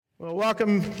Well,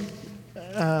 welcome,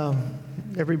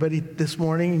 everybody, this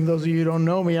morning. Those of you who don't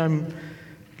know me, I'm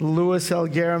Luis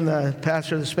Elguera. I'm the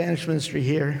pastor of the Spanish ministry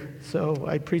here. So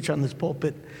I preach on this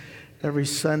pulpit every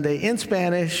Sunday in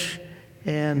Spanish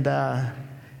and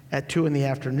at 2 in the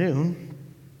afternoon.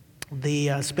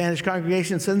 The Spanish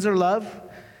congregation sends their love,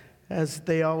 as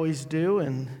they always do,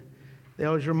 and they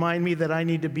always remind me that I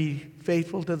need to be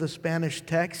faithful to the Spanish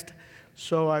text,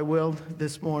 so I will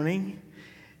this morning.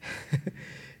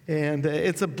 And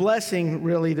it's a blessing,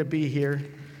 really, to be here.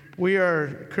 We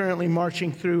are currently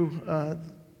marching through the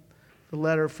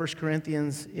letter of 1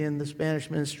 Corinthians in the Spanish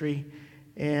ministry,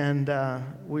 and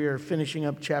we are finishing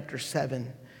up chapter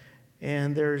 7.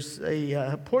 And there's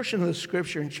a portion of the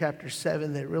scripture in chapter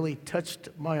 7 that really touched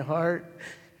my heart,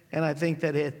 and I think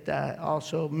that it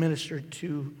also ministered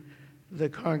to the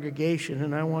congregation,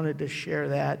 and I wanted to share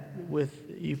that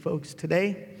with you folks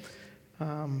today.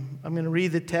 I'm going to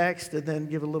read the text and then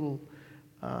give a little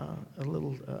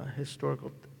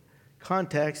historical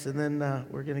context, and then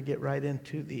we're going to get right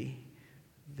into the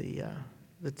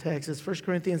text. It's 1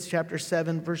 Corinthians chapter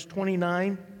 7, verse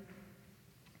 29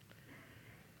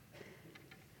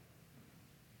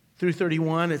 through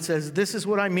 31. It says, "This is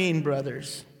what I mean,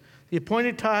 brothers. The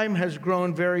appointed time has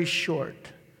grown very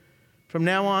short. From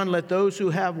now on, let those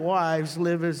who have wives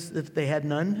live as if they had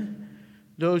none,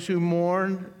 those who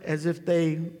mourn as if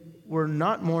they were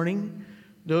not mourning,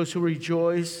 those who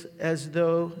rejoice as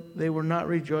though they were not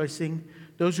rejoicing,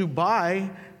 those who buy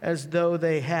as though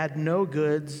they had no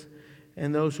goods,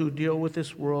 and those who deal with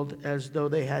this world as though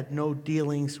they had no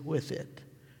dealings with it.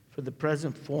 For the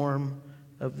present form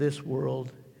of this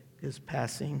world is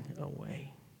passing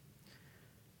away."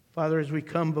 Father, as we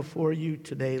come before you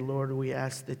today, Lord, we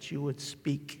ask that you would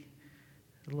speak.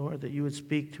 Lord, that you would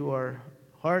speak to our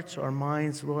hearts, our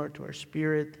minds, Lord, to our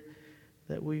spirit,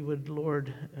 that we would,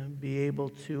 Lord, be able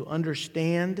to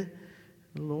understand,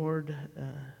 Lord,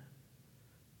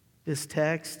 this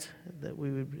text, that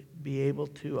we would be able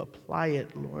to apply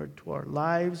it, Lord, to our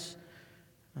lives,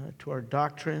 to our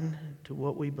doctrine, to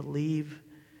what we believe.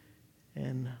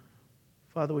 And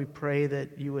Father, we pray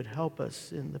that you would help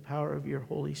us in the power of your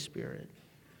Holy Spirit,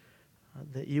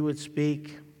 that you would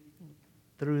speak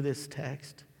through this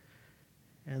text,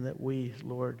 and that we,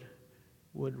 Lord,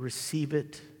 would receive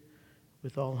it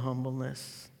with all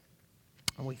humbleness.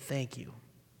 And we thank you.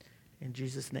 In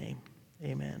Jesus' name,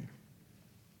 amen.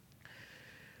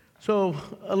 So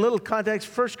a little context.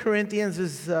 1 Corinthians,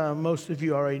 as most of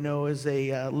you already know, is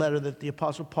a letter that the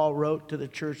Apostle Paul wrote to the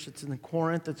church that's in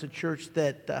Corinth. It's a church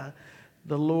that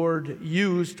the Lord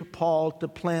used Paul to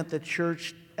plant the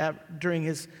church during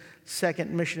his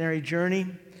second missionary journey.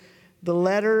 The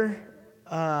letter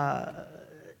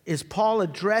is Paul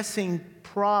addressing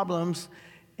problems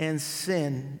and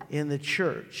sin in the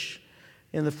church.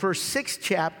 In the first 6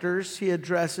 chapters, he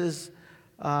addresses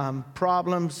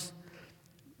problems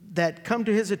that come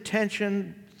to his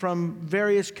attention from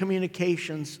various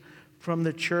communications from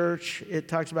the church. It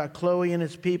talks about Chloe and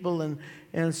his people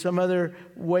and some other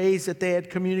ways that they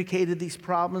had communicated these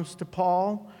problems to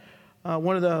Paul.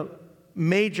 One of the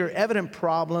major evident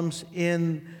problems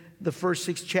in the first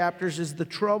 6 chapters is the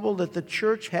trouble that the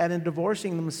church had in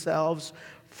divorcing themselves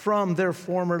from their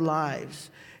former lives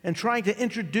and trying to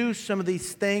introduce some of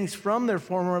these things from their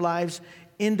former lives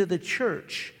into the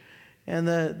church. And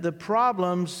the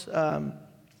problems,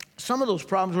 some of those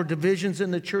problems were divisions in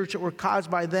the church that were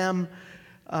caused by them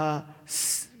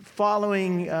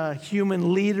following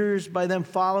human leaders, by them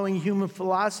following human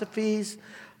philosophies.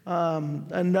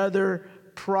 Another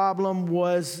problem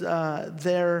was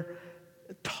their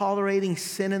tolerating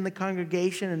sin in the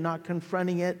congregation and not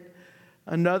confronting it.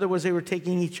 Another was they were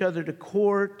taking each other to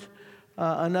court.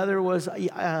 Another was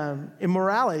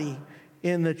immorality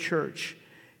in the church.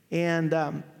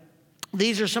 And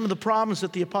these are some of the problems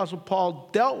that the Apostle Paul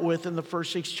dealt with in the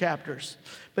first 6 chapters.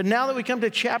 But now that we come to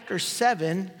chapter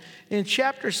 7, in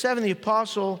chapter 7, the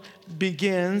Apostle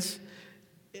begins,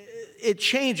 it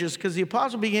changes, because the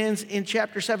Apostle begins in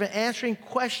chapter 7 answering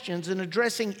questions and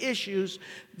addressing issues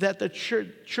that the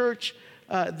church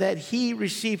that he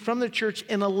received from the church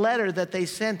in a letter that they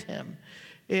sent him.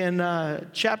 In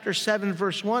chapter 7,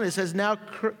 verse 1, it says, "Now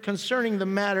concerning the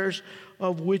matters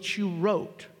of which you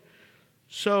wrote."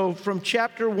 So from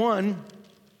chapter 1,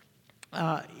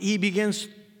 he begins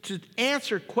to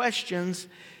answer questions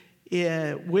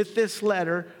with this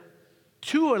letter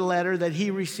to a letter that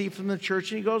he received from the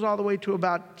church. And he goes all the way to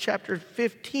about chapter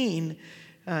 15.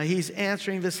 He's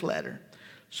answering this letter.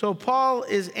 So Paul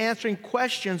is answering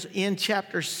questions in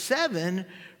chapter 7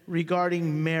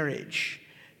 regarding marriage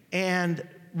and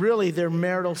really their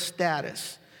marital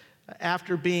status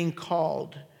after being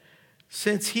called.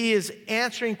 Since he is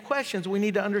answering questions, we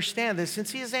need to understand this.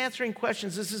 Since he is answering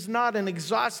questions, this is not an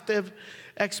exhaustive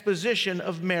exposition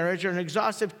of marriage or an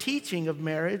exhaustive teaching of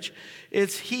marriage.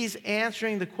 He's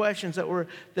answering the questions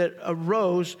that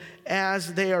arose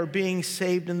as they are being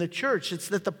saved in the church. It's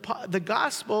that the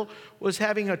gospel was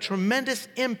having a tremendous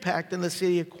impact in the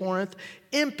city of Corinth,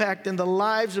 impact in the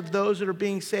lives of those that are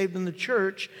being saved in the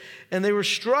church, and they were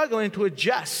struggling to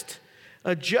adjust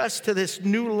to this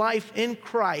new life in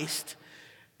Christ.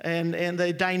 And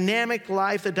the dynamic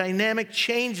life, the dynamic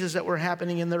changes that were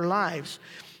happening in their lives.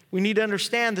 We need to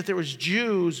understand that there was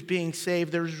Jews being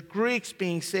saved, there was Greeks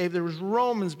being saved, there was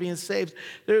Romans being saved.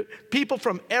 People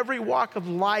from every walk of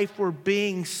life were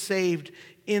being saved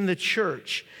in the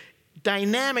church.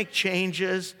 Dynamic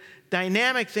changes,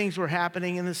 dynamic things were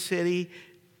happening in the city,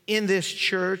 in this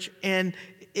church, and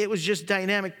it was just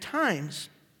dynamic times.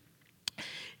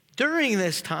 During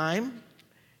this time,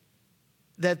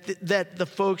 that the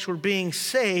folks were being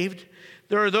saved,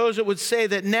 there are those that would say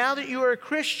that now that you are a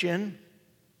Christian,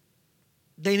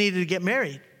 they needed to get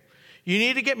married. You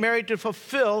need to get married to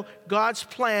fulfill God's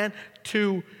plan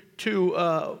to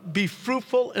be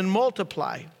fruitful and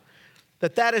multiply.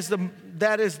 That is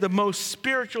the most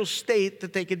spiritual state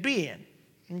that they could be in.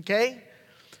 Okay?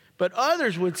 But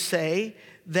others would say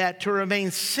that to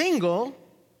remain single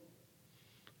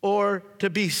or to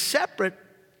be separate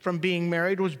from being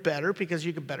married was better because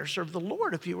you could better serve the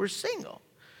Lord if you were single.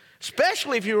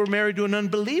 Especially if you were married to an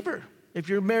unbeliever. If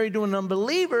you're married to an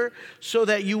unbeliever, so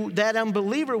that that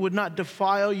unbeliever would not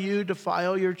defile you,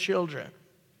 defile your children.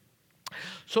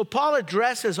 So Paul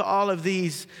addresses all of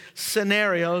these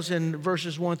scenarios in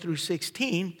verses 1 through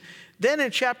 16. Then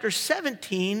in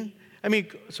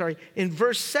in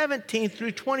verse 17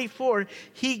 through 24,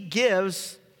 he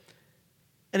gives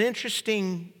an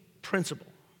interesting principle.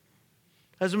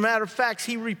 As a matter of fact,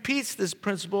 he repeats this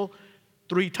principle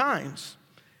 3 times.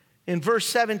 In verse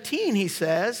 17, he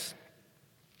says,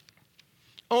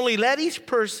 "Only let each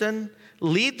person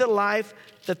lead the life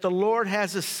that the Lord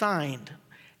has assigned,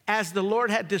 as the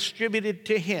Lord had distributed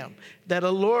to him, that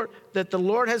the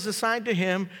Lord has assigned to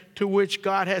him, to which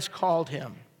God has called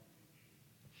him."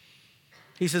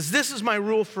 He says, this is my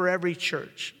rule for every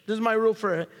church. This is my rule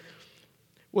for...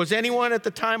 Was anyone at the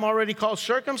time already called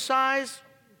circumcised?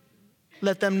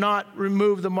 Let them not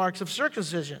remove the marks of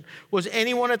circumcision. Was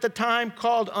anyone at the time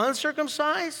called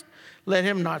uncircumcised? Let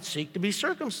him not seek to be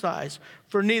circumcised.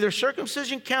 For neither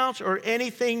circumcision counts or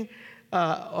anything,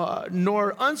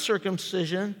 nor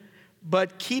uncircumcision,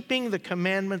 but keeping the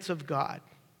commandments of God.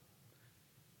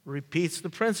 Repeats the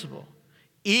principle.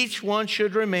 Each one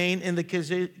should remain in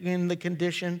the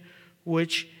condition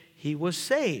which he was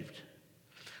saved.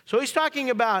 So he's talking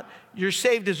about you're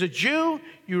saved as a Jew,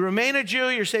 you remain a Jew,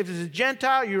 you're saved as a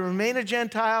Gentile, you remain a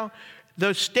Gentile.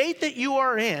 The state that you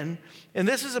are in, and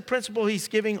this is a principle he's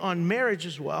giving on marriage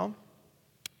as well,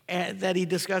 and that he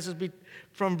discusses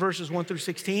from verses 1 through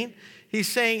 16. He's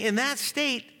saying in that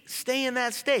state, stay in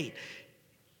that state.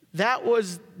 That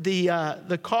was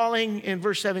the calling in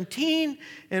verse 17.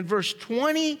 In verse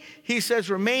 20, he says,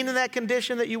 remain in that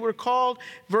condition that you were called.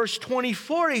 Verse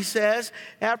 24, he says,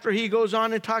 after he goes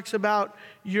on and talks about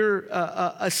you're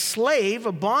a slave,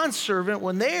 a bondservant,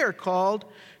 when they are called,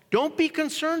 don't be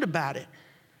concerned about it.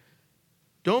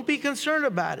 Don't be concerned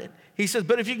about it. He says,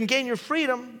 but if you can gain your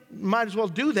freedom, might as well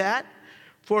do that.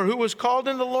 For who was called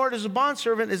in the Lord as a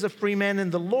bondservant is a free man in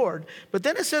the Lord. But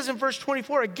then it says in verse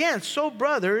 24 again, so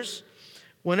brothers,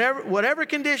 whatever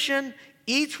condition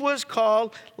each was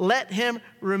called, let him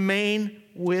remain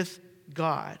with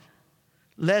God.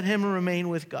 Let him remain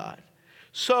with God.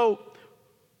 So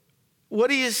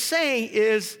what he is saying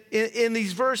is in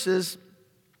these verses,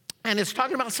 and it's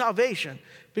talking about salvation,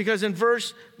 because in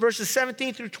verses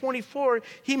 17 through 24,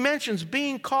 he mentions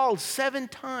being called 7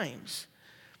 times.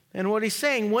 And what he's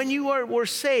saying, when you were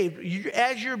saved,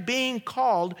 as you're being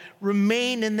called,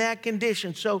 remain in that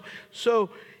condition. So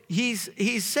he's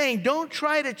saying, don't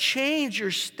try to change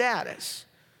your status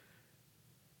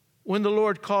when the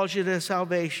Lord calls you to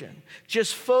salvation.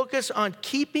 Just focus on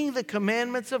keeping the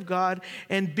commandments of God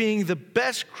and being the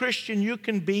best Christian you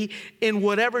can be in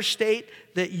whatever state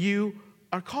that you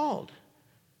are called,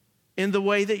 in the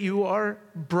way that you are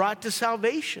brought to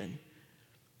salvation.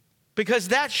 Because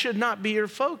that should not be your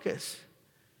focus.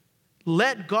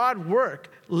 Let God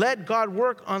work. Let God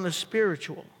work on the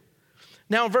spiritual.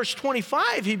 Now, in verse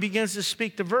 25, he begins to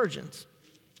speak to virgins,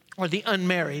 or the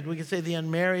unmarried. We can say the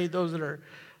unmarried, those that are,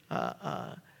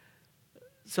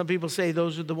 some people say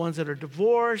those are the ones that are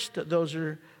divorced, those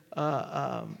are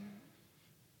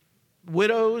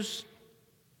widows.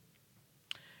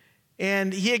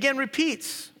 And he again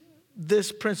repeats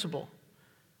this principle.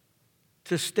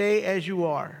 to stay as you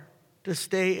are, to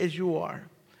stay as you are.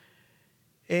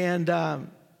 And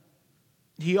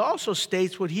he also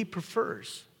states what he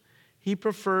prefers. He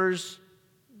prefers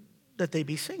that they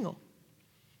be single.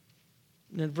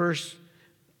 And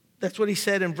that's what he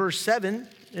said in verse 7.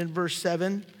 In verse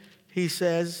 7, he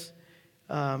says,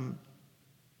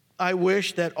 I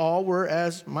wish that all were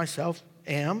as myself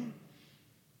am,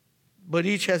 but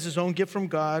each has his own gift from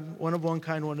God, one of one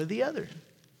kind, one of the other.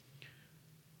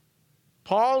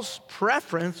 Paul's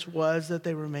preference was that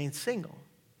they remain single,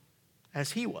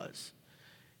 as he was.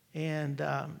 And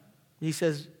he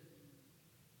says,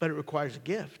 but it requires a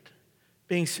gift.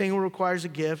 Being single requires a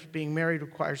gift. Being married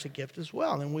requires a gift as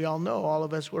well. And we all know, all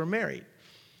of us who are married.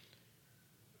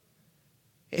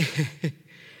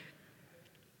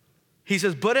 He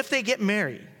says, but if they get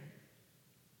married,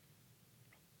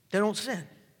 they don't sin.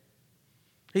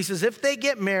 He says, if they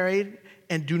get married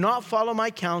and do not follow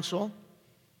my counsel,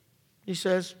 he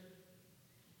says,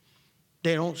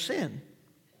 they don't sin.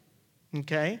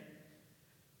 Okay?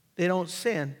 They don't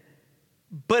sin.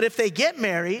 But if they get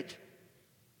married,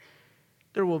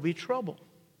 there will be trouble.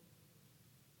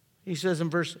 He says in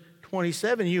verse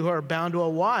 27, you who are bound to a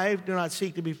wife, do not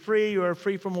seek to be free. You are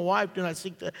free from a wife, do not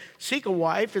seek a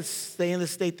wife. It's stay in the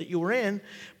state that you were in.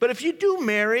 But if you do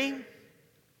marry,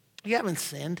 you haven't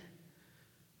sinned.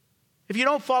 If you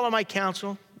don't follow my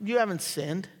counsel, you haven't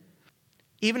sinned.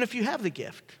 Even if you have the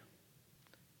gift.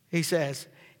 He says,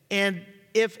 and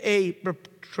if a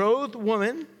betrothed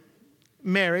woman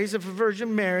marries, if a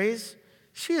virgin marries,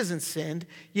 she hasn't sinned.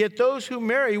 Yet those who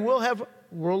marry will have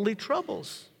worldly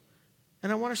troubles.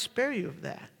 And I want to spare you of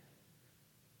that.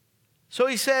 So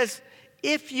he says,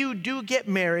 if you do get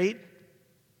married,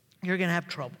 you're going to have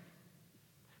trouble.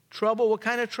 Trouble, what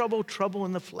kind of trouble? Trouble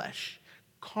in the flesh.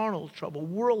 Carnal trouble,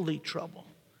 worldly trouble.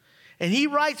 And he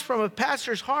writes from a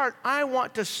pastor's heart, I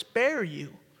want to spare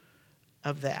you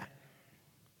of that.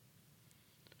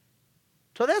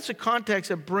 So that's the context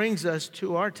that brings us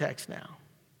to our text now.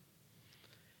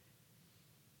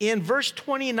 In verse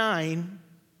 29,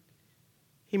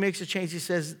 he makes a change. He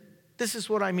says, this is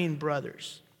what I mean,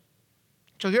 brothers.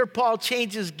 So here Paul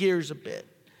changes gears a bit.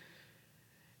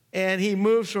 And he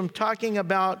moves from talking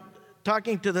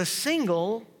to the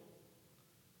single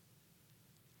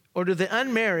or to the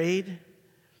unmarried,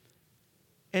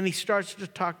 and he starts to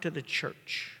talk to the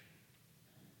church.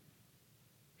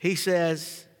 He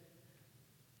says,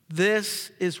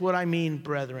 this is what I mean,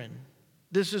 brethren.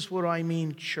 This is what I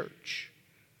mean, church.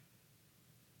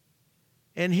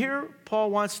 And here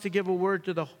Paul wants to give a word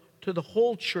to the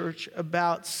whole church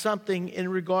about something in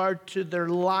regard to their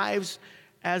lives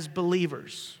as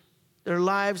believers. Their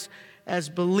lives as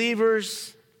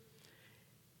believers.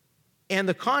 And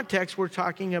the context, we're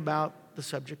talking about the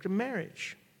subject of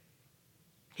marriage.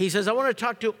 He says, I want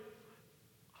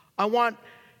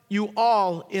you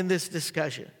all in this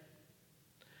discussion.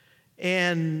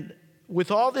 And with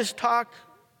all this talk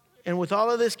and with all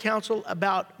of this counsel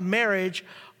about marriage,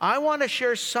 I want to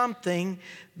share something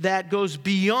that goes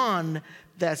beyond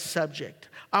that subject.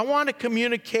 I want to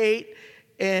communicate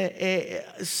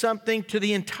something to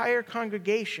the entire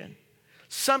congregation,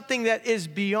 something that is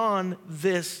beyond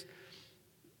this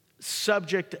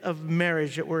subject of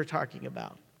marriage that we're talking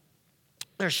about.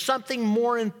 There's something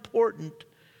more important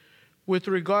with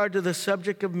regard to the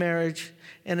subject of marriage,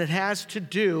 and it has to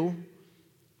do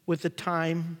with the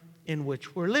time in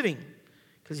which we're living.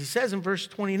 Because he says in verse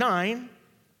 29,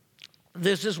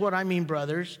 this is what I mean,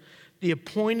 brothers, the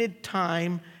appointed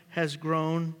time has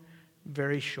grown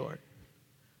very short.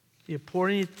 The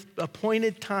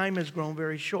appointed time has grown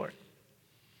very short.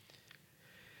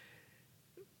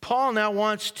 Paul now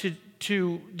wants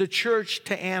the church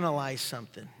to analyze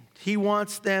something. He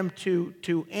wants them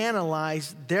to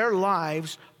analyze their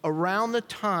lives around the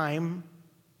time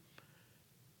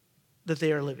that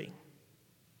they are living.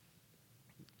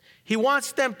 He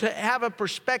wants them to have a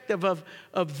perspective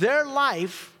of their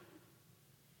life.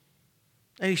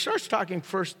 And he starts talking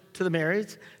first to the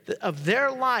married, of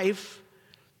their life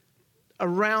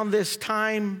around this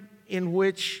time in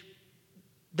which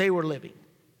they were living.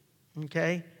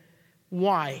 Okay?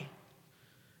 Why?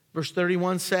 Verse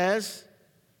 31 says,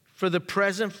 for the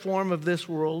present form of this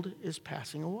world is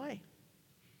passing away.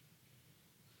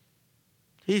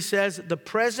 He says the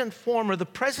present form or the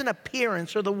present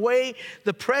appearance or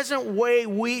the present way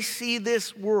we see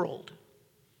this world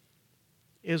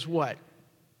is what?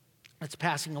 It's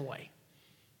passing away.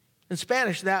 In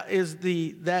Spanish, that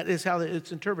is how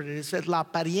it's interpreted. It says la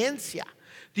apariencia,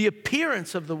 the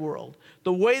appearance of the world.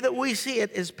 The way that we see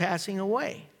it is passing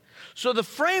away. So the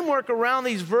framework around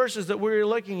these verses that we're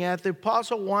looking at, the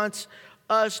apostle wants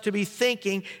us to be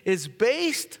thinking is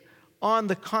based on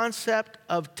the concept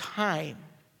of time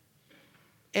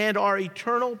and our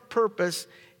eternal purpose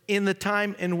in the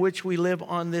time in which we live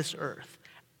on this earth.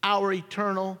 Our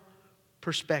eternal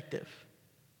perspective.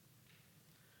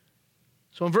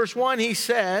 So in verse 1 he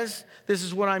says, "This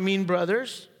is what I mean,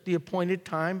 brothers, the appointed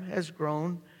time has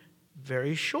grown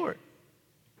very short."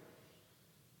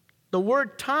 The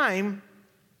word time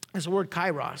is the word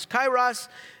kairos. Kairos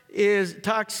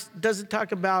doesn't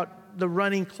talk about the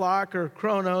running clock or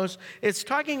chronos. It's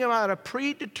talking about a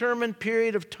predetermined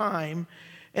period of time,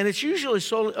 and it's usually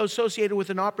associated with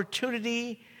an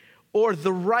opportunity or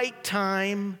the right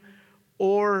time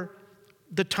or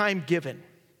the time given.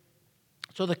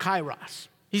 So the kairos.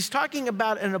 He's talking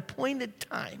about an appointed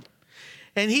time.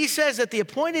 And he says that the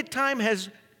appointed time has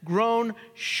grown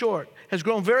short, has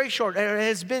grown very short, and it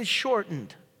has been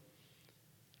shortened.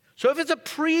 So if it's a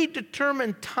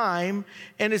predetermined time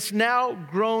and it's now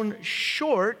grown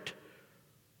short,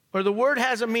 or the word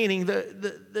has a meaning,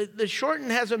 the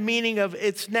shortened has a meaning of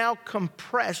it's now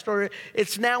compressed, or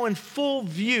it's now in full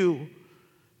view.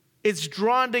 It's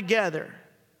drawn together.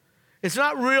 It's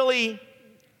not really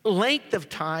length of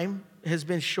time has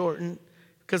been shortened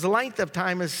because the length of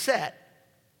time is set.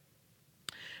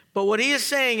 But what he is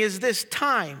saying is this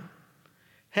time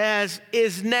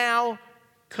is now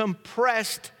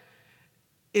compressed,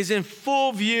 is in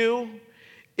full view,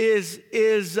 it's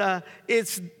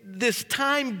this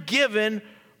time given,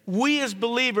 we as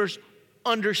believers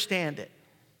understand it.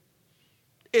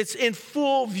 It's in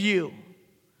full view.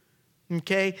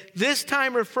 Okay? This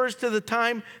time refers to the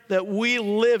time that we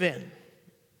live in.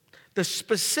 The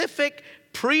specific,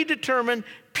 predetermined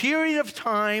period of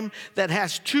time that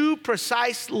has two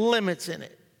precise limits in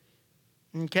it.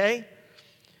 Okay?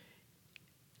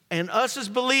 And us as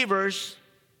believers,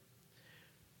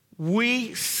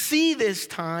 we see this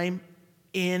time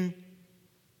in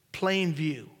plain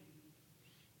view,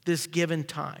 this given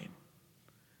time.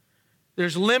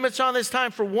 There's limits on this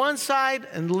time for one side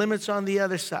and limits on the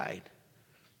other side.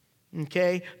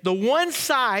 Okay? The one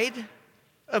side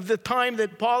of the time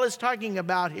that Paul is talking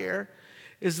about here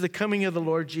is the coming of the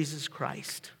Lord Jesus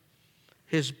Christ.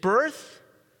 His birth,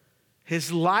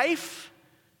 his life,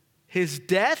 his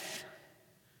death,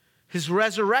 his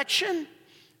resurrection,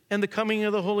 and the coming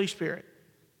of the Holy Spirit.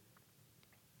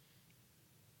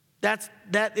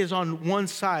 That is on one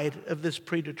side of this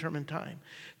predetermined time.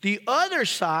 The other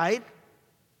side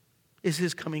is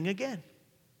his coming again.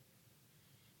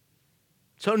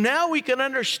 So now we can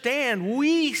understand,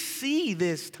 we see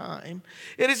this time.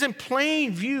 It is in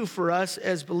plain view for us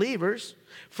as believers,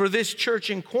 for this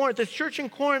church in Corinth. The church in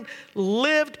Corinth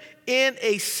lived in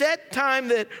a set time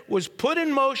that was put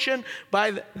in motion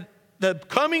by the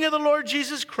coming of the Lord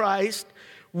Jesus Christ.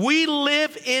 We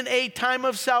live in a time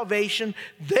of salvation.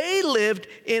 They lived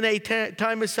in a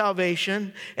time of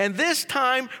salvation. And this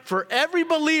time for every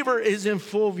believer is in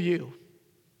full view.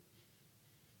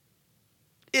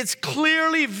 It's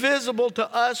clearly visible to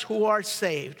us who are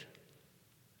saved.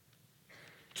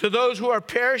 To those who are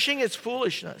perishing, it's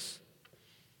foolishness.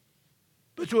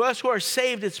 But to us who are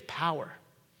saved, it's power.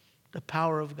 The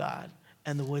power of God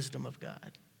and the wisdom of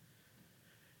God.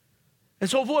 And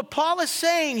so what Paul is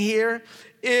saying here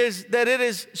is that it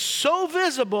is so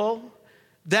visible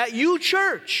that you,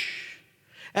 church,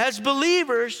 as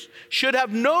believers, should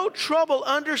have no trouble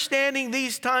understanding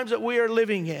these times that we are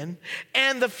living in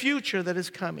and the future that is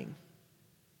coming.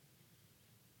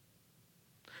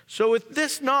 So with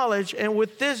this knowledge and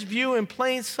with this view in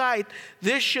plain sight,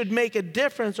 this should make a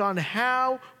difference on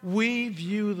how we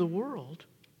view the world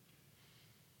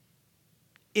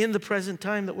in the present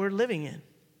time that we're living in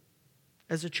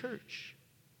as a church.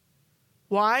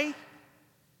 Why?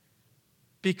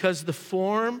 Because the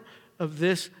form of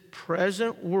this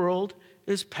present world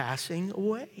is passing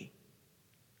away.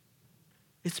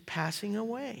 It's passing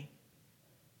away.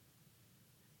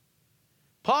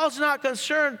 Paul's not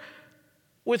concerned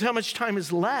with how much time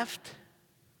is left,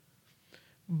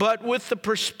 but with the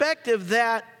perspective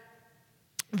that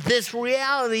this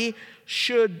reality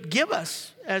should give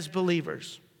us as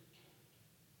believers.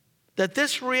 That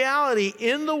this reality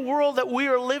in the world that we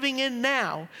are living in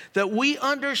now, that we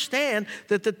understand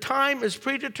that the time is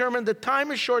predetermined, the time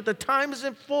is short, the time is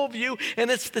in full view, and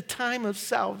it's the time of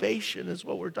salvation is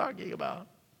what we're talking about.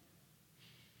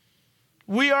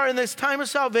 We are in this time of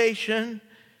salvation,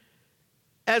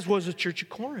 as was the church of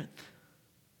Corinth.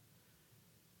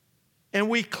 And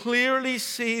we clearly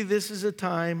see this is a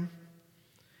time,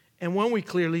 and when we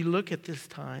clearly look at this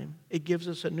time, it gives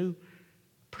us a new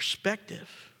perspective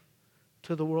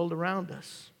to the world around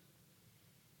us.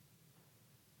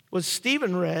 What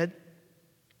Stephen read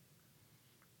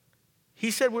He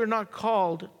said we're not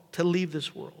called to leave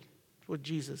this world. That's what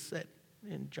Jesus said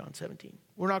in John 17.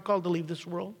 We're not called to leave this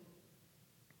world.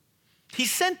 He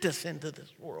sent us into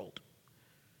this world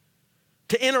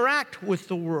to interact with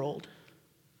the world.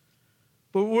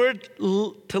 But we're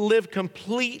to live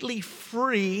completely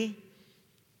free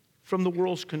from the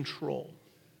world's control.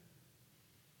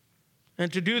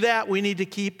 And to do that, we need to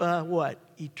keep a what?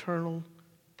 Eternal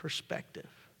perspective.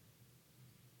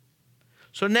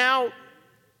 So now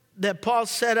that Paul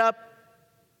set up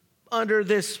under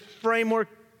this framework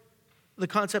the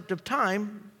concept of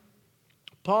time,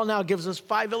 Paul now gives us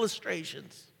 5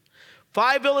 illustrations.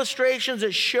 5 illustrations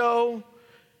that show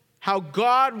how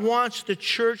God wants the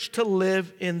church to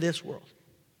live in this world.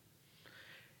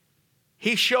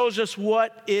 He shows us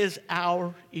what is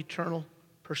our eternal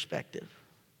perspective.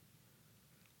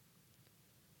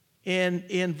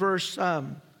 In verse,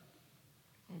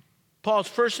 Paul's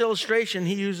first illustration,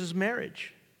 he uses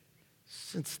marriage.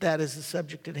 Since that is the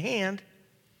subject at hand,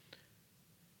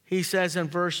 he says in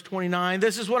verse 29,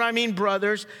 "This is what I mean,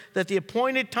 brothers, that the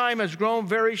appointed time has grown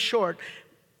very short.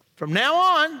 From now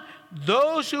on,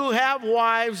 those who have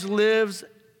wives live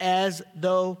as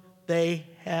though they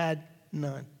had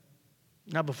none."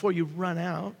 Now, before you run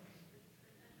out,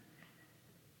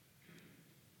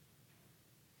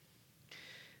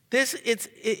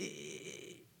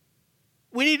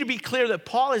 we need to be clear that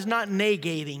Paul is not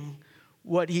negating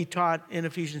what he taught in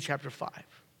Ephesians chapter 5.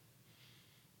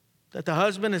 That the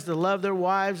husband is to love their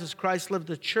wives as Christ loved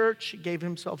the church. He gave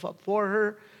himself up for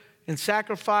her in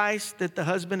sacrifice. That the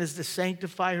husband is to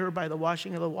sanctify her by the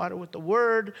washing of the water with the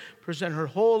word, present her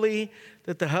holy.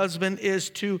 That the husband is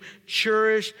to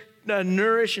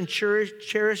nourish and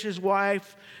cherish his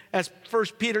wife. As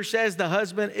 1 Peter says, the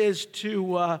husband is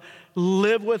to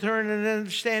live with her in an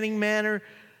understanding manner,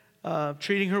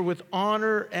 treating her with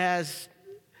honor as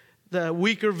the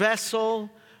weaker vessel,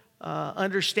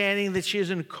 understanding that she is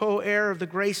a co-heir of the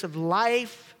grace of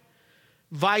life.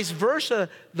 Vice versa,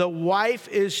 the wife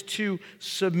is to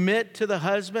submit to the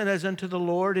husband as unto the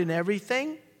Lord in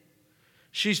everything.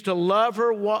 She's to love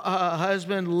her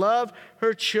husband, love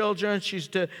her children. She's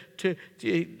to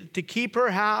keep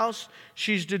her house.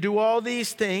 She's to do all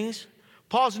these things.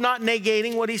 Paul's not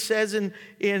negating what he says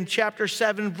in chapter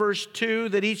 7, verse 2,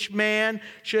 that each man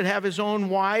should have his own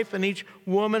wife and each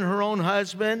woman her own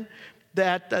husband,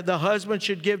 that the husband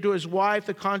should give to his wife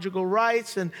the conjugal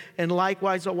rights and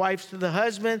likewise the wife to the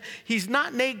husband. He's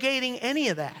not negating any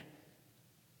of that.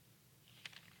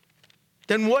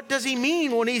 Then what does he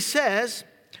mean when he says,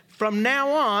 from now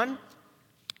on,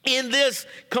 in this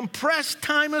compressed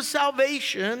time of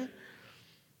salvation,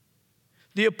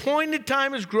 the appointed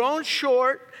time has grown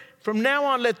short. From now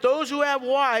on, let those who have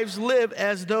wives live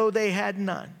as though they had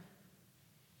none.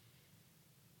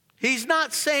 He's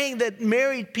not saying that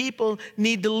married people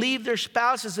need to leave their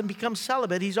spouses and become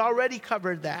celibate. He's already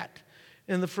covered that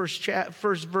in the first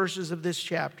verses of this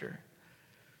chapter.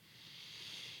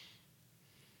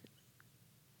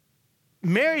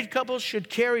 Married couples should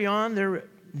carry on their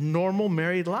normal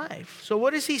married life. So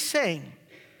what is he saying?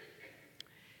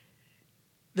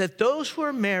 That those who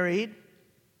are married,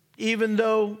 even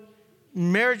though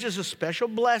marriage is a special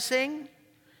blessing,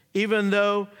 even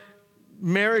though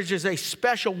marriage is a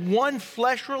special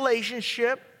one-flesh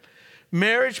relationship,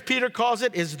 marriage, Peter calls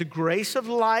it, is the grace of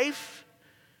life.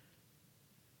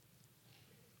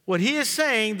 What he is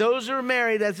saying, those who are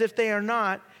married as if they are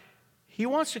not, he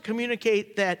wants to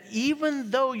communicate that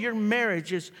even though your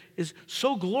marriage is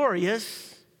so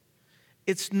glorious,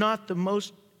 it's not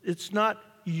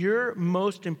your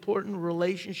most important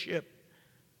relationship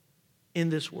in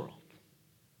this world.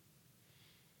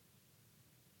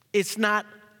 It's not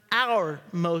our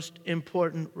most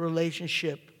important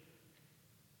relationship.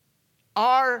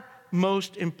 Our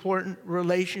most important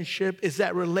relationship is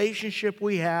that relationship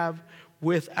we have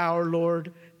with our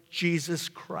Lord Jesus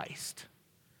Christ.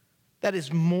 That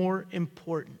is more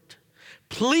important.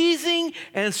 Pleasing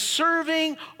and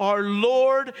serving our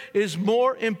Lord is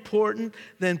more important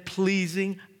than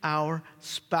pleasing our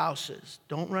spouses.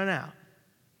 Don't run out.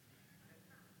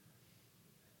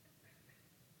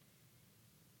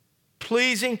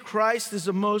 Pleasing Christ is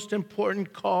the most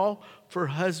important call for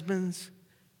husbands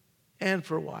and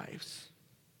for wives.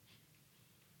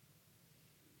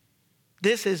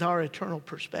 This is our eternal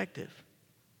perspective.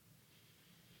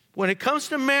 When it comes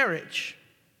to marriage,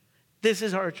 this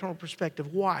is our eternal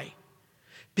perspective. Why?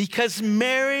 Because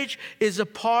marriage is a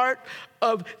part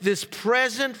of this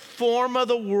present form of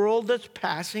the world that's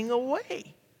passing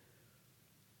away.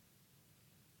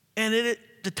 And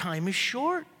the time is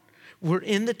short. We're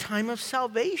in the time of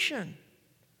salvation.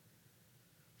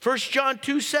 1 John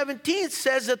 2:17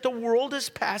 says that the world is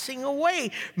passing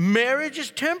away. Marriage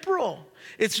is temporal.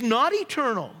 It's not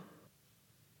eternal.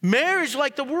 Marriage,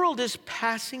 like the world, is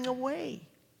passing away.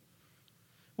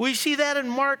 We see that in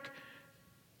Mark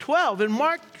 12. In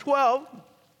Mark 12,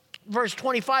 verse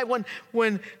 25,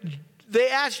 when they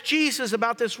asked Jesus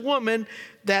about this woman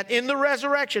that in the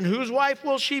resurrection, whose wife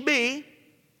will she be?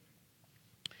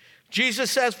 Jesus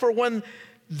says, for when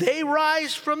they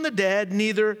rise from the dead,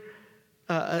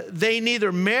 they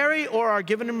neither marry or are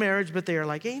given in marriage, but they are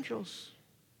like angels.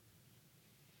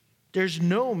 There's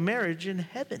no marriage in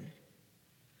heaven.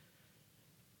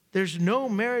 There's no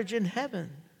marriage in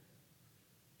heaven.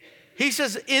 He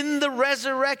says in the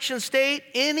resurrection state,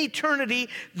 in eternity,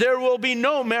 there will be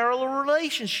no marital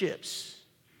relationships.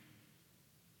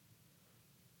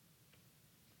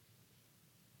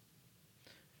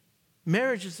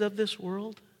 Marriage is of this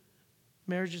world.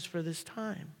 Marriage is for this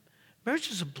time.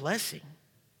 Marriage is a blessing.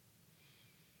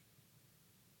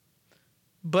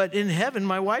 But in heaven,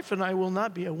 my wife and I will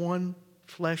not be a one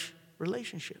flesh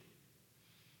relationship.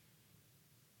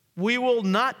 We will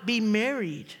not be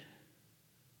married.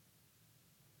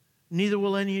 Neither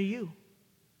will any of you.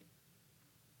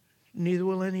 Neither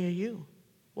will any of you.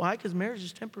 Why? Because marriage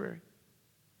is temporary.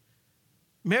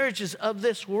 Marriage is of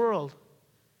this world.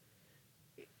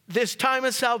 This time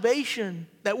of salvation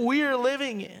that we are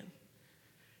living in.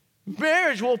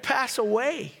 Marriage will pass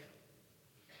away.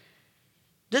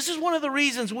 This is one of the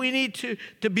reasons we need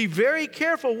to be very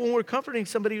careful when we're comforting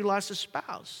somebody who lost a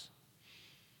spouse.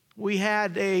 We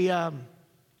had due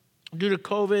to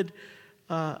COVID,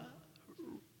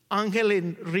 Angel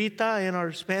and Rita in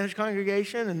our Spanish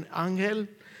congregation, and Angel,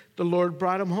 the Lord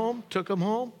brought him home, took him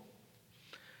home.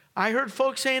 I heard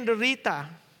folks saying to Rita,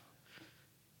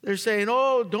 they're saying,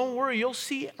 oh, don't worry, you'll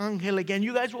see Angel again.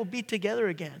 You guys will be together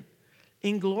again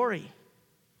in glory.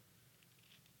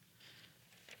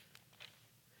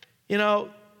 You know,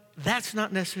 that's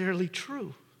not necessarily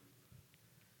true.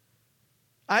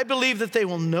 I believe that they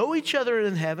will know each other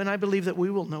in heaven. I believe that we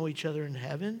will know each other in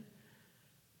heaven.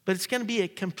 But it's going to be a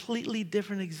completely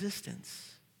different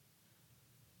existence.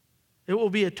 It will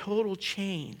be a total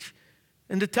change.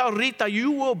 And to tell Rita,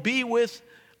 you will be with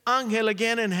Angel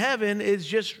again in heaven is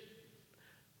just,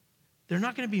 they're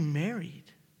not going to be married.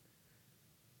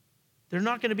 They're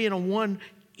not going to be in a one,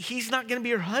 he's not going to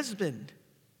be her husband.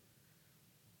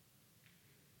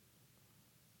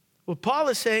 What Paul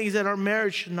is saying is that our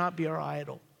marriage should not be our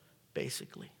idol,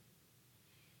 basically.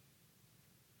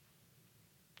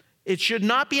 It should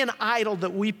not be an idol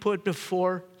that we put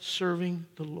before serving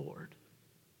the Lord.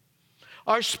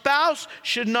 Our spouse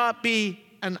should not be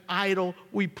an idol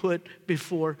we put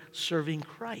before serving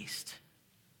Christ.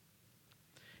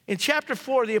 In chapter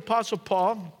 4, the Apostle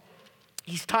Paul,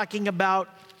 he's talking about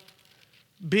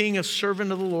being a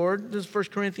servant of the Lord. This is 1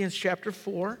 Corinthians chapter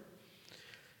 4.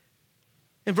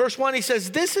 In verse 1, he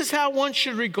says, this is how one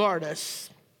should regard us.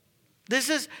 This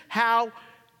is how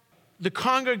the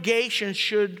congregation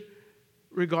should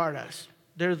regard us.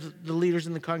 They're the leaders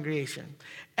in the congregation.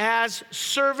 As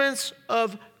servants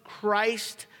of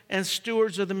Christ and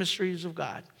stewards of the mysteries of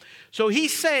God. So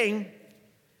he's saying,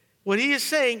 what he is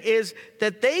saying is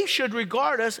that they should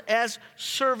regard us as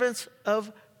servants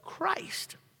of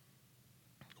Christ.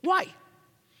 Why?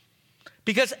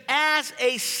 Because as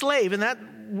a slave, and that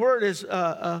word is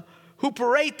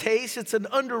huperetes, it's an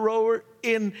under rower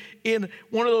in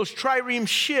one of those trireme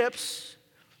ships.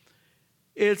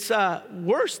 It's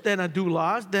worse than a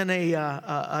doulos,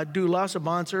 a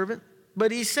bondservant.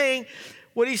 But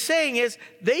what he's saying is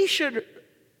they should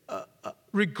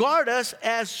regard us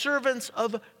as servants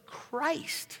of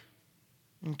Christ.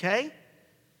 Okay?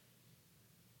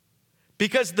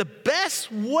 Because the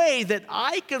best way that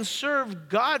I can serve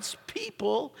God's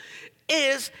people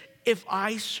is if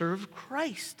I serve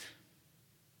Christ.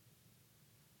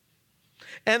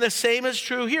 And the same is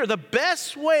true here. The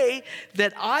best way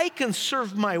that I can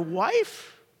serve my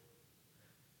wife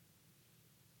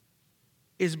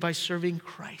is by serving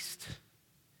Christ.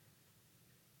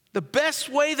 The best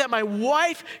way that my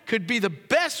wife could be the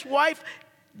best wife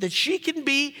that she can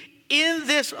be in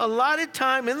this allotted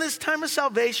time, in this time of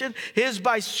salvation, is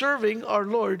by serving our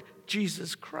Lord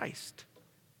Jesus Christ.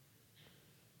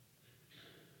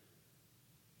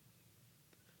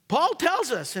 Paul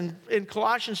tells us in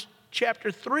Colossians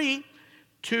chapter 3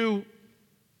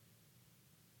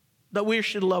 that we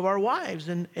should love our wives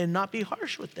and not be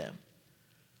harsh with them.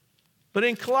 But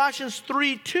in Colossians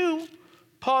 3:2,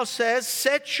 Paul says,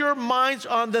 set your minds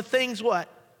on the things what?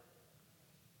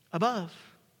 Above.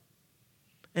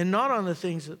 And not on the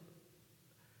things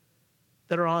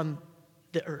that are on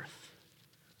the earth.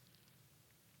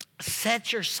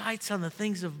 Set your sights on the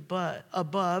things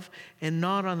above and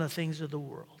not on the things of the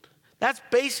world. That's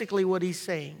basically what he's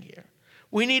saying here.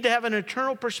 We need to have an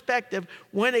eternal perspective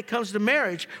when it comes to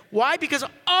marriage. Why? Because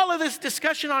all of this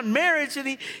discussion on marriage,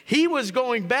 and he was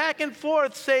going back and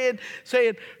forth saying,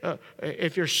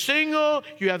 if you're single,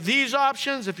 you have these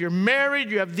options. If you're married,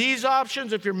 you have these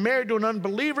options. If you're married to an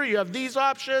unbeliever, you have these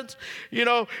options.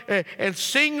 And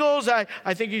singles,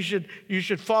 I think you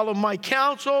should follow my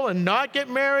counsel and not get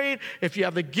married. If you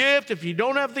have the gift, if you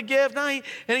don't have the gift. And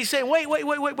he's saying,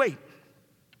 wait.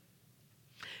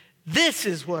 This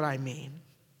is what I mean.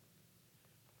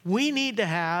 We need to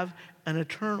have an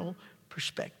eternal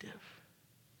perspective.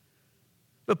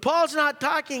 But Paul's not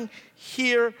talking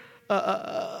here.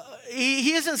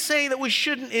 He isn't saying that we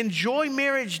shouldn't enjoy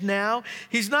marriage now.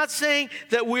 He's not saying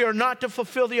that we are not to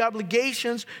fulfill the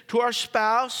obligations to our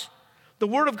spouse. The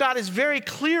Word of God is very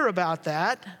clear about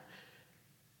that.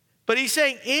 But he's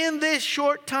saying in this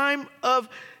short time of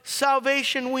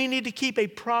salvation, we need to keep a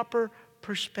proper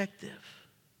perspective.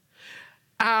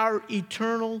 Our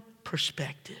eternal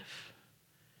perspective.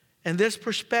 And this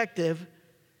perspective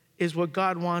is what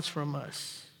God wants from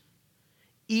us,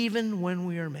 even when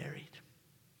we are married.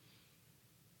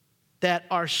 That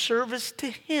our service to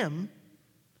Him,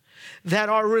 that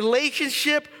our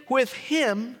relationship with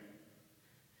Him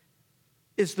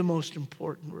is the most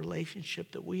important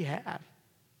relationship that we have.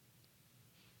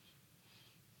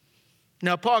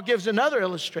 Now, Paul gives another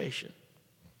illustration.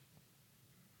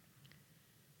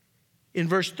 In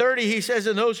verse 30, he says,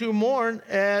 and those who mourn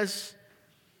as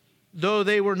though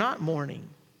they were not mourning.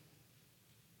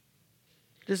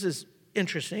 This is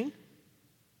interesting.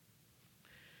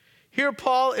 Here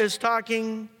Paul is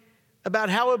talking about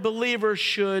how a believer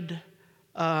should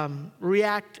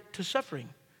react to suffering.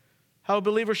 How a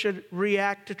believer should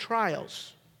react to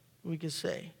trials, we could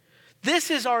say. This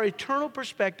is our eternal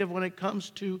perspective when it comes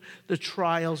to the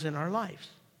trials in our lives.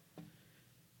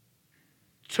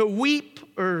 To weep,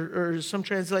 or some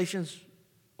translations,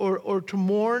 or to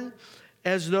mourn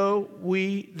as though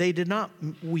they did not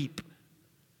weep.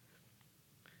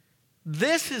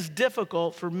 This is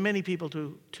difficult for many people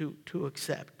to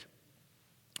accept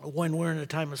when we're in a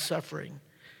time of suffering.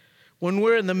 When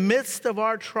we're in the midst of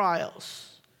our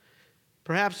trials,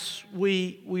 perhaps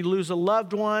we lose a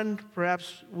loved one,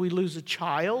 perhaps we lose a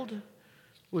child,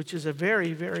 which is a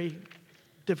very, very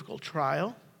difficult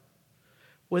trial.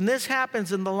 When this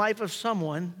happens in the life of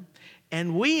someone,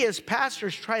 and we as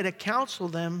pastors try to counsel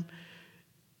them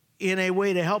in a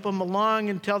way to help them along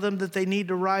and tell them that they need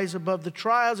to rise above the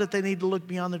trials, that they need to look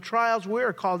beyond the trials,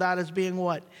 we're called out as being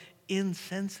what?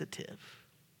 Insensitive.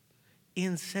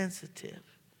 Insensitive.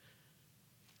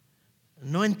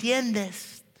 No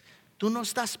entiendes. Tú no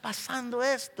estás pasando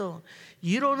esto.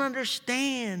 You don't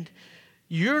understand.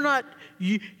 You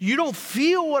don't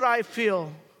feel what I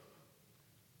feel.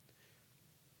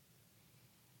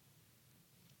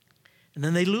 And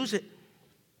then they lose it.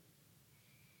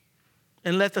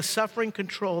 And let the suffering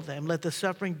control them. Let the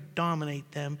suffering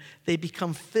dominate them. They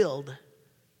become filled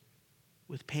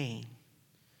with pain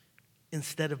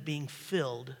instead of being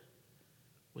filled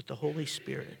with the Holy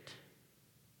Spirit.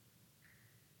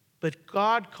 But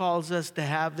God calls us to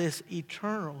have this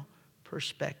eternal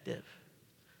perspective.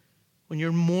 When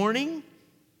you're mourning,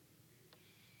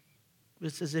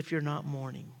 it's as if you're not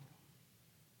mourning.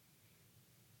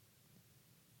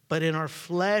 But in our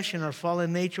flesh, in our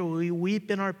fallen nature, we weep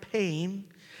in our pain,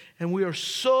 and we are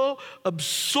so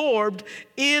absorbed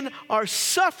in our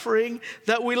suffering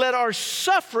that we let our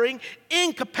suffering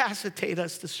incapacitate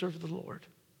us to serve the Lord.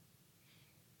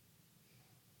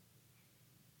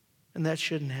 And that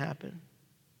shouldn't happen,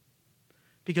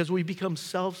 because we become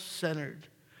self-centered,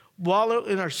 wallow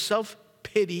in our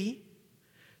self-pity,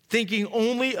 thinking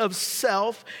only of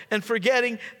self and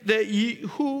forgetting that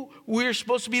who we're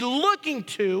supposed to be looking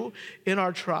to in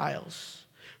our trials,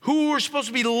 who we're supposed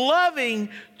to be loving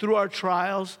through our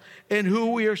trials, and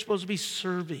who we are supposed to be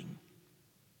serving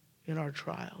in our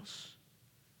trials.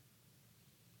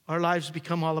 Our lives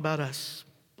become all about us,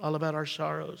 all about our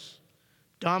sorrows,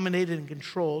 dominated and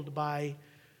controlled by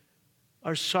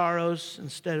our sorrows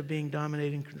instead of being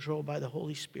dominated and controlled by the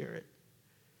Holy Spirit.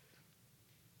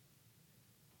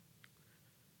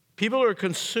 People who are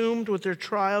consumed with their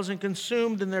trials and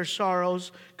consumed in their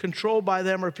sorrows, controlled by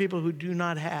them, are people who do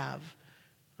not have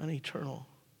an eternal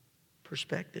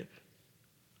perspective.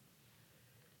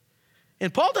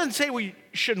 And Paul doesn't say we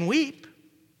shouldn't weep.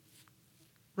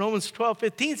 Romans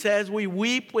 12:15 says we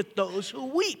weep with those who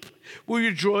weep. We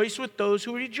rejoice with those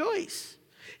who rejoice.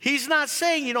 He's not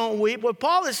saying you don't weep. What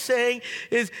Paul is saying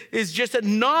is just to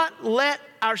not let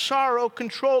our sorrow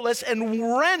control us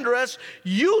and render us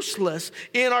useless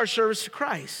in our service to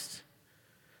Christ.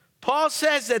 Paul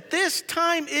says that this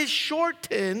time is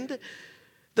shortened,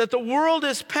 that the world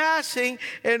is passing,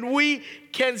 and we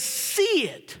can see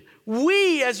it.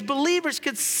 We as believers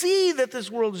can see that this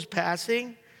world is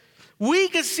passing. We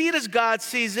can see it as God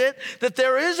sees it, that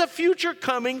there is a future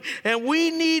coming, and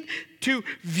we need to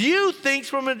view things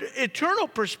from an eternal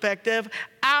perspective,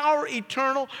 our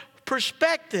eternal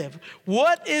perspective.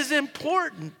 What is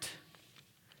important?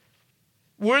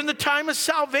 We're in the time of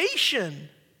salvation.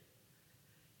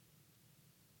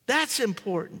 That's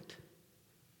important.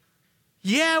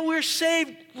 Yeah, we're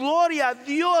saved. Gloria a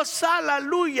Dios,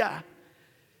 aleluya.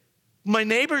 My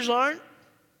neighbors aren't.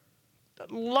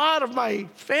 A lot of my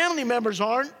family members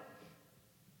aren't.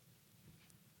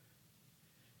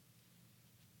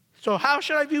 So how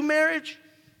should I view marriage?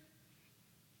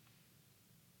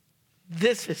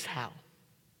 This is how.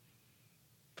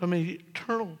 From an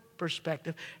eternal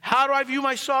perspective. How do I view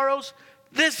my sorrows?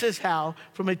 This is how,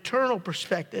 from an eternal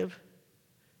perspective.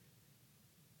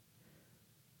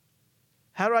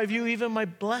 How do I view even my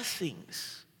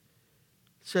blessings?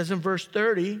 It says in verse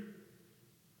 30,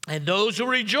 and those who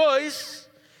rejoice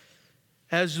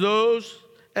as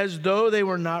though they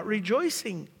were not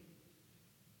rejoicing.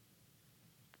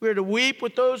 We're to weep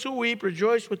with those who weep,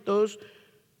 rejoice with those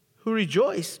who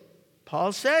rejoice.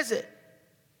 Paul says it.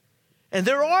 And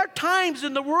there are times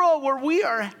in the world where we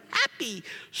are happy,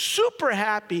 super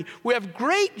happy. We have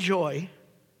great joy.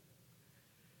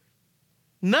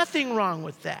 Nothing wrong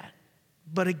with that.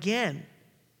 But again,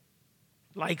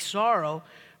 like sorrow,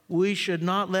 we should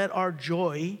not let our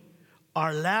joy,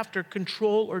 our laughter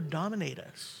control or dominate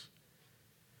us.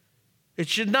 It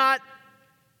should not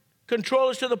control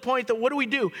us to the point that what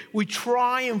do? We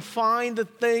try and find the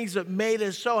things that made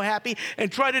us so happy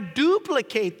and try to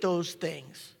duplicate those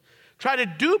things. Try to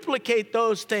duplicate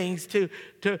those things to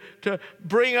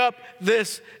bring up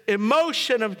this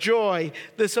emotion of joy,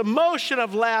 this emotion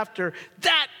of laughter.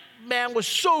 That, man, was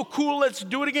so cool, let's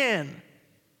do it again.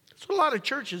 That's what a lot of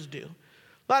churches do.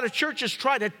 A lot of churches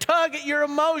try to tug at your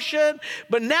emotion,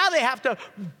 but now they have to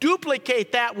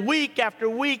duplicate that week after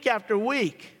week after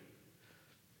week.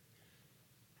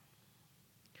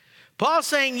 Paul's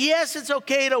saying, yes, it's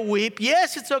okay to weep.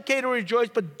 Yes, it's okay to rejoice,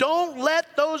 but don't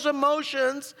let those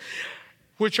emotions,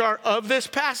 which are of this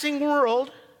passing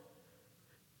world,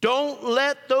 don't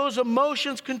let those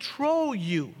emotions control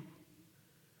you.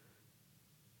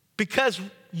 Because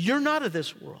you're not of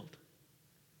this world.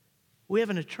 We have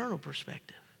an eternal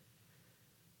perspective.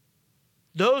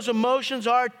 Those emotions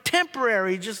are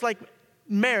temporary, just like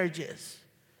marriage is.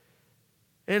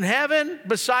 In heaven,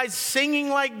 besides singing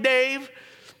like Dave,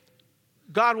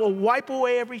 God will wipe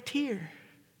away every tear.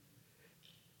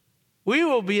 We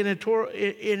will be in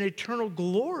eternal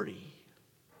glory.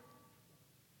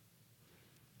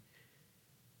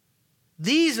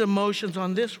 These emotions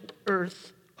on this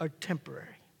earth are temporary.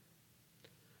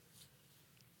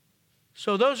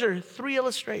 So those are three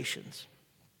illustrations.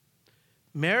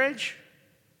 Marriage,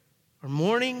 or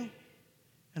mourning,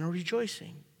 and a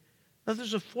rejoicing. Now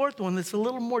there's a fourth one that's a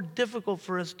little more difficult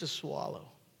for us to swallow.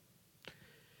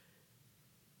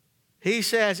 He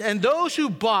says, and those who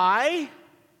buy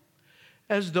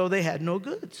as though they had no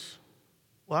goods.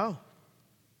 Wow.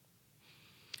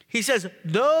 He says,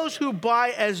 those who buy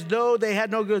as though they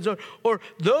had no goods, or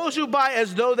those who buy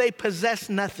as though they possess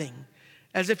nothing,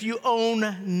 as if you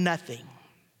own nothing.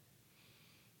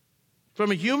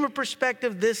 From a human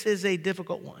perspective, this is a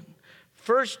difficult one.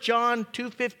 1 John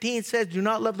 2:15 says, do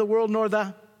not love the world nor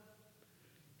the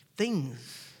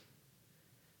things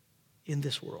in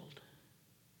this world.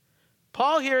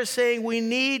 Paul here is saying we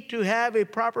need to have a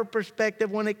proper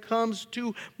perspective when it comes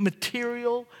to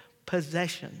material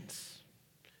possessions.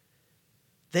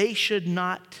 They should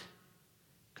not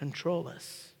control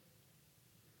us.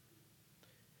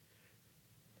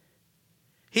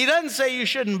 He doesn't say you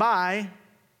shouldn't buy.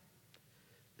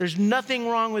 There's nothing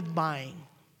wrong with buying.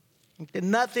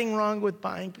 Nothing wrong with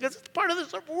buying because it's part of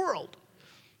this world.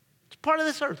 It's part of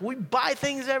this earth. We buy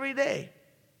things every day.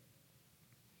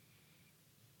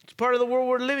 It's part of the world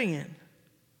we're living in.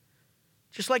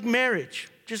 Just like marriage,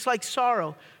 just like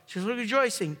sorrow, just like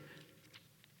rejoicing.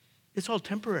 It's all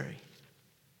temporary.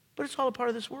 But it's all a part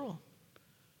of this world.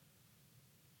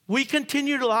 We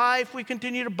continue to life, we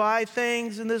continue to buy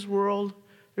things in this world.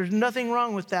 There's nothing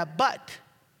wrong with that. But,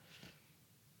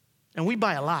 and we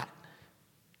buy a lot.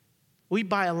 We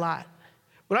buy a lot.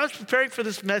 When I was preparing for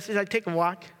this message, I take a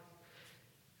walk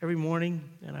every morning,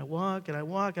 and I walk, and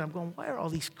I'm going, why are all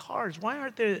these cars? Why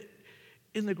aren't there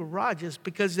in the garages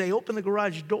because they open the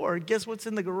garage door. Guess what's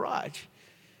in the garage?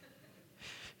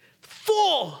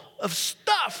 Full of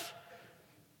stuff.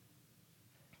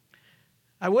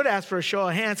 I would ask for a show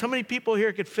of hands. How many people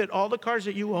here could fit all the cars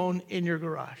that you own in your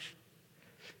garage?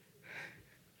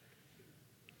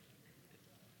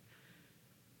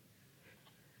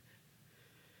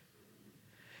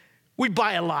 We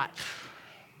buy a lot.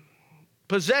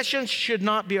 Possessions should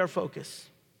not be our focus.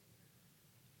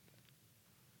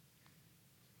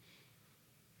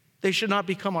 They should not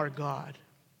become our God,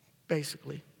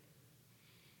 basically.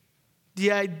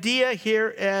 The idea here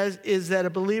is that a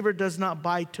believer does not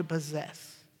buy to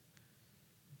possess,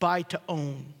 buy to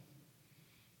own.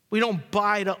 We don't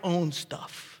buy to own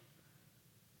stuff.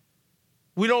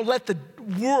 We don't let the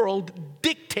world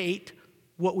dictate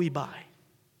what we buy.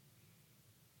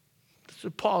 That's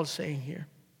what Paul is saying here.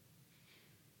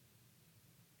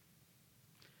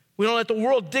 We don't let the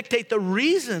world dictate the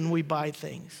reason we buy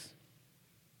things.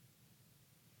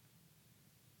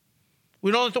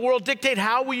 We don't let the world dictate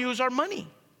how we use our money.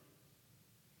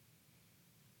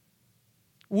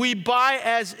 We buy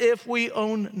as if we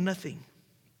own nothing.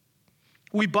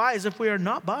 We buy as if we are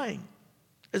not buying,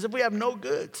 as if we have no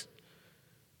goods,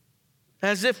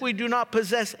 as if we do not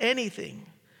possess anything,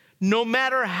 no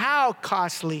matter how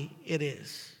costly it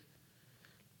is.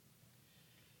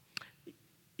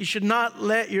 You should not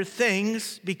let your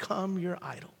things become your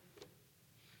idol.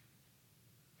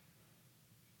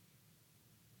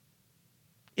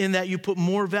 In that you put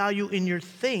more value in your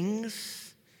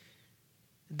things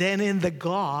than in the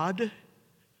God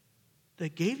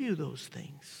that gave you those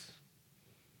things.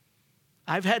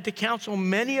 I've had to counsel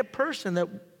many a person that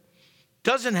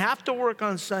doesn't have to work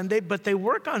on Sunday, but they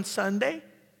work on Sunday.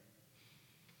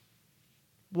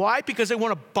 Why? Because they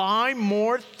want to buy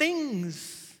more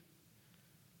things.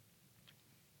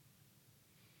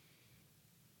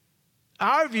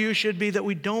 Our view should be that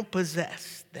we don't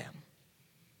possess them.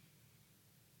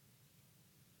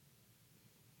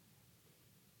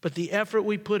 But the effort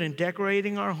we put in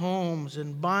decorating our homes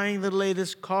and buying the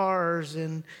latest cars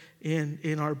and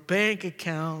in our bank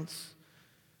accounts,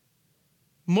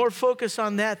 more focus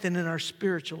on that than in our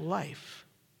spiritual life.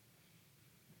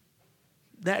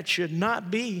 That should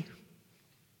not be.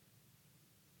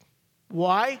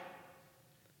 Why?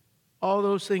 All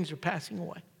those things are passing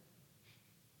away.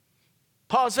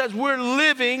 Paul says we're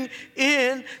living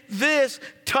in this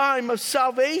time of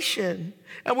salvation.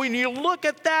 And when you look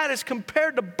at that as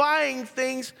compared to buying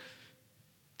things,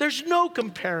 there's no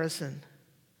comparison.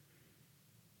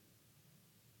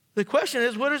 The question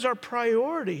is, what is our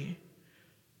priority?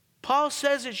 Paul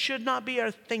says it should not be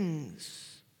our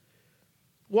things.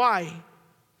 Why?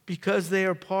 Because they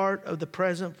are part of the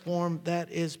present form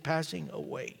that is passing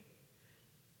away.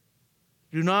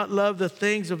 Do not love the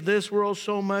things of this world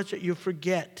so much that you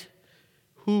forget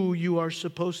who you are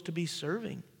supposed to be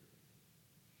serving.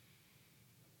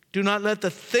 Do not let the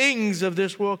things of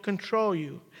this world control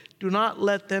you. Do not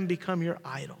let them become your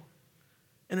idol.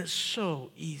 And it's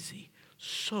so easy,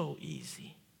 so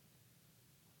easy.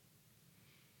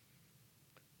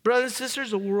 Brothers and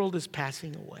sisters, the world is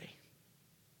passing away.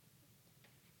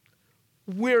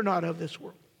 We're not of this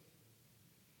world.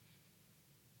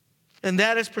 And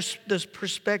that is this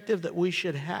perspective that we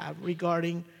should have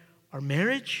regarding our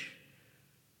marriage,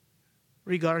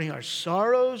 regarding our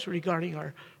sorrows, regarding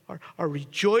our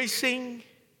rejoicing,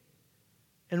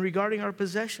 and regarding our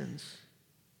possessions.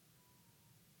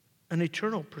 An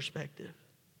eternal perspective.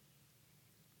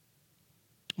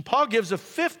 And Paul gives a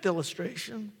fifth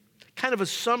illustration, kind of a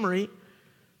summary.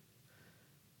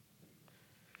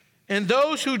 And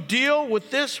those who deal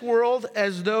with this world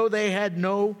as though they had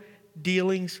no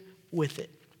dealings with it.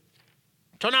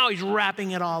 So now he's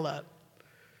wrapping it all up.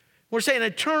 We're saying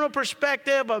eternal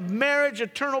perspective of marriage,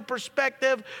 eternal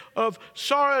perspective of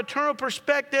sorrow, eternal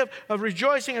perspective of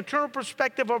rejoicing, eternal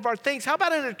perspective of our things. How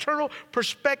about an eternal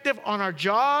perspective on our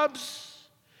jobs?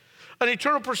 An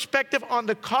eternal perspective on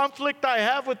the conflict I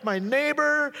have with my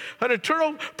neighbor. An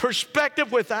eternal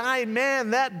perspective with, man,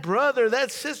 that brother, that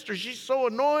sister, she's so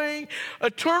annoying.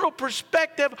 Eternal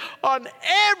perspective on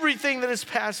everything that is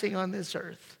passing on this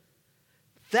earth.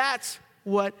 That's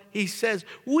what he says.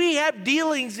 We have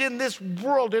dealings in this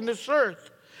world, in this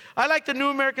earth. I like the New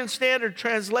American Standard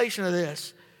translation of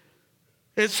this.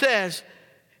 It says,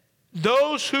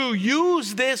 those who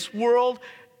use this world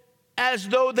as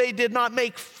though they did not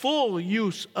make full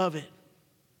use of it.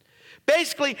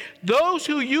 Basically, those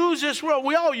who use this world,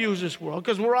 we all use this world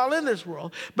because we're all in this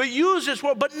world, but use this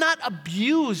world, but not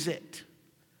abuse it.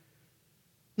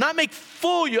 Not make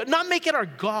full use, not make it our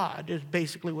God is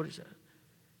basically what it says.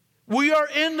 We are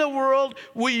in the world,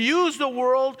 we use the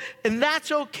world, and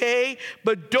that's okay,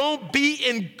 but don't be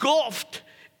engulfed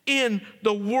in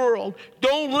the world.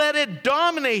 Don't let it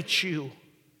dominate you.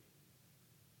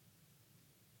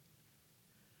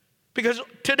 Because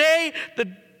today,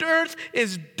 the earth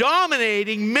is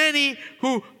dominating many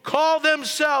who call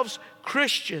themselves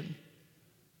Christian.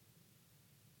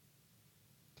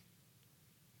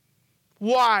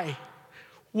 Why?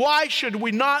 Why should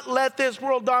we not let this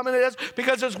world dominate us?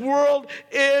 Because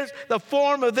the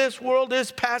form of this world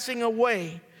is passing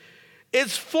away.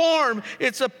 Its form,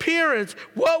 its appearance,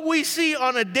 what we see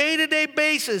on a day-to-day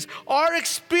basis, our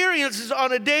experiences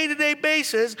on a day-to-day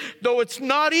basis, though it's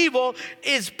not evil,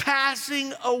 is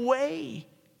passing away.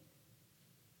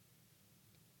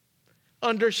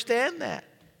 Understand that.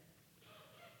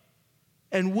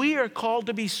 And we are called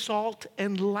to be salt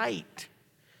and light.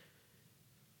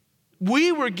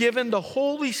 We were given the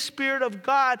Holy Spirit of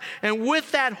God, and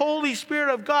with that Holy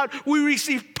Spirit of God, we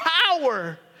receive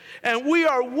power, and we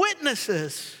are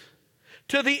witnesses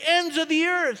to the ends of the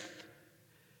earth.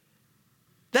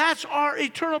 That's our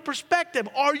eternal perspective.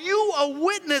 Are you a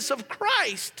witness of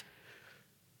Christ?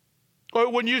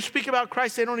 Or when you speak about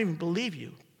Christ, they don't even believe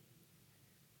you.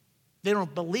 They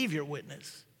don't believe your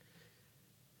witness.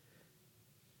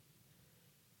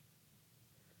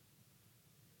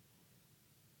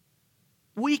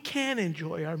 We can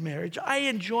enjoy our marriage. I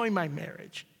enjoy my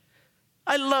marriage.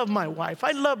 I love my wife.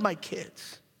 I love my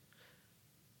kids.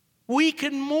 We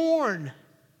can mourn.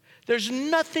 There's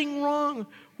nothing wrong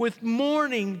with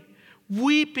mourning,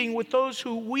 weeping with those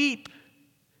who weep.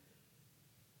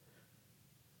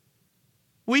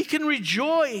 We can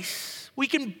rejoice. We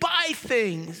can buy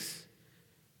things.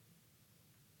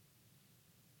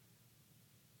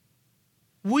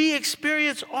 We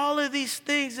experience all of these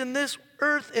things in this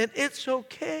earth, and it's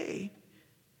okay.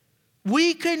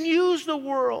 We can use the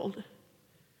world.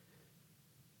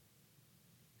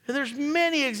 And there's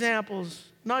many examples,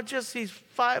 not just these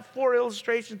 4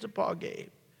 illustrations that Paul gave.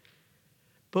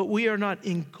 But we are not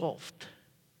engulfed,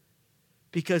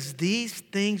 because these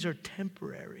things are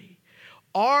temporary.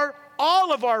 All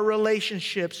of our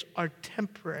relationships are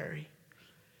temporary.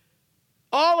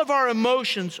 All of our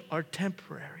emotions are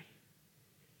temporary.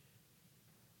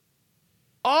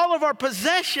 All of our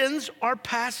possessions are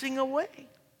passing away.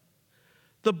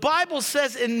 The Bible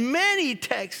says in many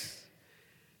texts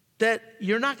that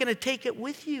you're not going to take it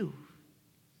with you.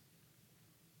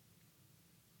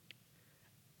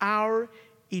 Our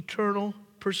eternal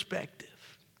perspective.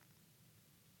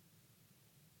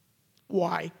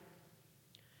 Why?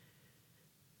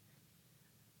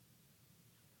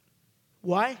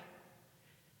 Why?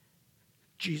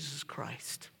 Jesus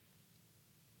Christ.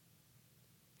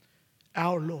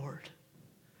 Our Lord,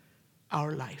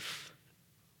 our life,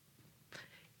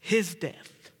 his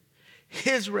death,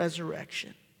 his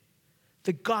resurrection,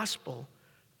 the gospel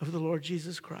of the Lord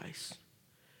Jesus Christ.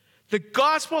 The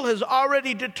gospel has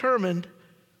already determined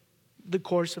the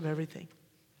course of everything.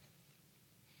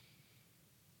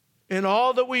 And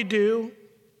all that we do,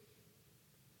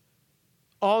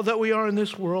 all that we are in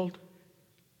this world,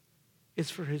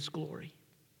 is for his glory.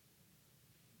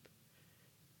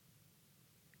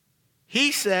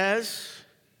 He says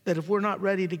that if we're not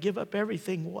ready to give up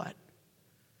everything, what?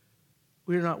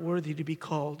 We're not worthy to be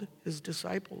called his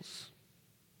disciples.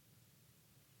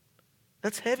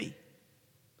 That's heavy.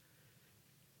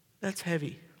 That's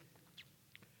heavy.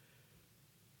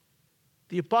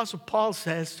 The Apostle Paul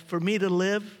says, for me to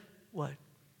live, what?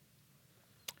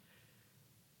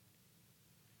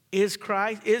 Is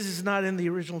Christ? Is not in the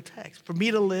original text. For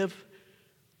me to live,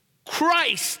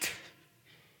 Christ.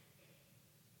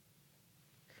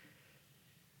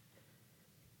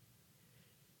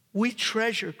 We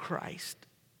treasure Christ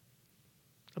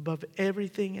above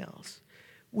everything else.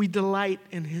 We delight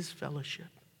in his fellowship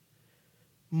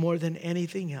more than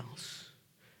anything else.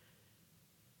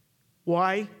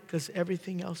 Why? Because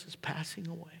everything else is passing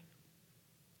away.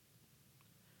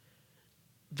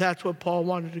 That's what Paul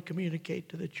wanted to communicate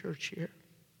to the church here.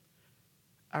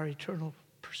 Our eternal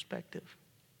perspective.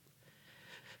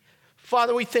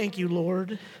 Father, we thank you,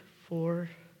 Lord, for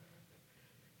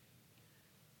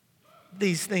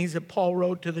these things that Paul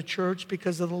wrote to the church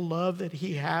because of the love that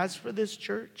he has for this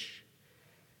church.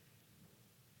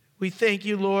 We thank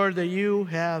you, Lord, that you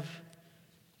have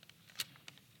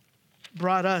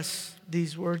brought us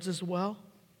these words as well.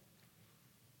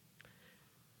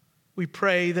 We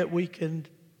pray that we can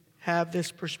have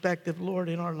this perspective, Lord,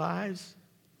 in our lives.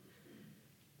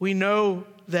 We know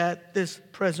that this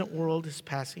present world is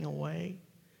passing away.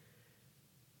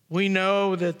 We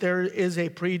know that there is a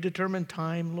predetermined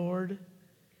time, Lord.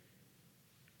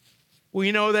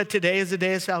 We know that today is the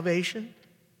day of salvation.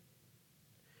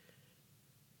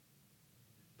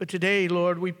 But today,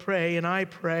 Lord, we pray, and I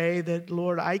pray that,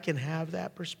 Lord, I can have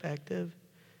that perspective.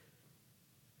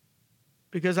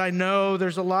 Because I know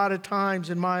there's a lot of times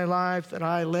in my life that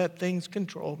I let things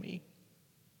control me.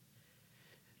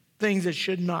 Things that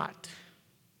should not.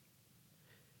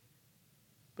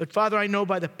 But Father, I know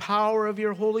by the power of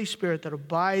your Holy Spirit that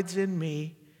abides in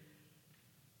me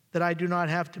that I do not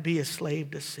have to be a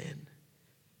slave to sin.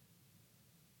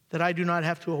 That I do not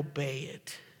have to obey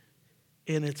it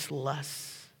in its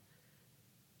lusts.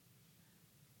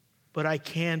 But I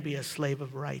can be a slave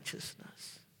of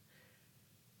righteousness.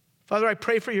 Father, I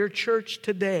pray for your church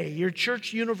today, your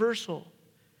church universal.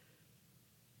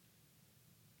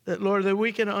 That, Lord, that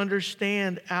we can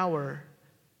understand our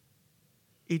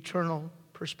eternal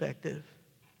perspective.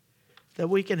 That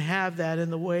we can have that in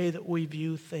the way that we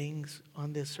view things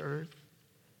on this earth.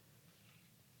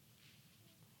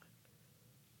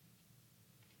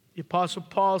 The Apostle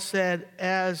Paul said,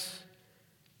 as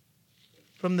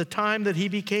from the time that he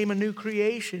became a new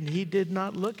creation, he did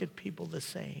not look at people the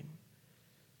same.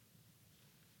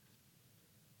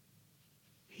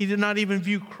 He did not even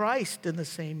view Christ in the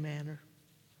same manner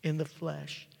in the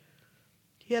flesh.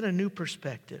 He had a new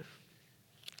perspective.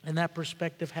 And that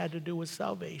perspective had to do with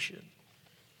salvation.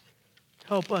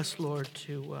 Help us, Lord,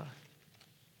 to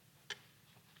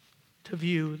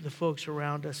view the folks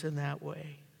around us in that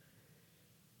way.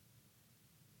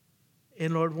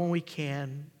 And Lord, when we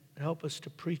can, help us to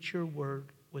preach your word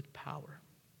with power.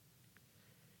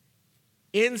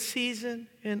 In season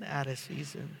and out of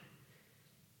season.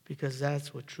 Because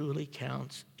that's what truly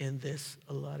counts in this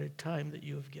allotted time that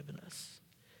you have given us.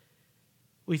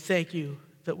 We thank you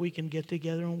that we can get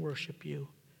together and worship you.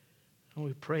 And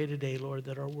we pray today, Lord,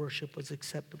 that our worship was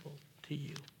acceptable to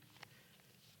you.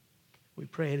 We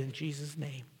pray it in Jesus'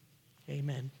 name.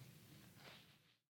 Amen.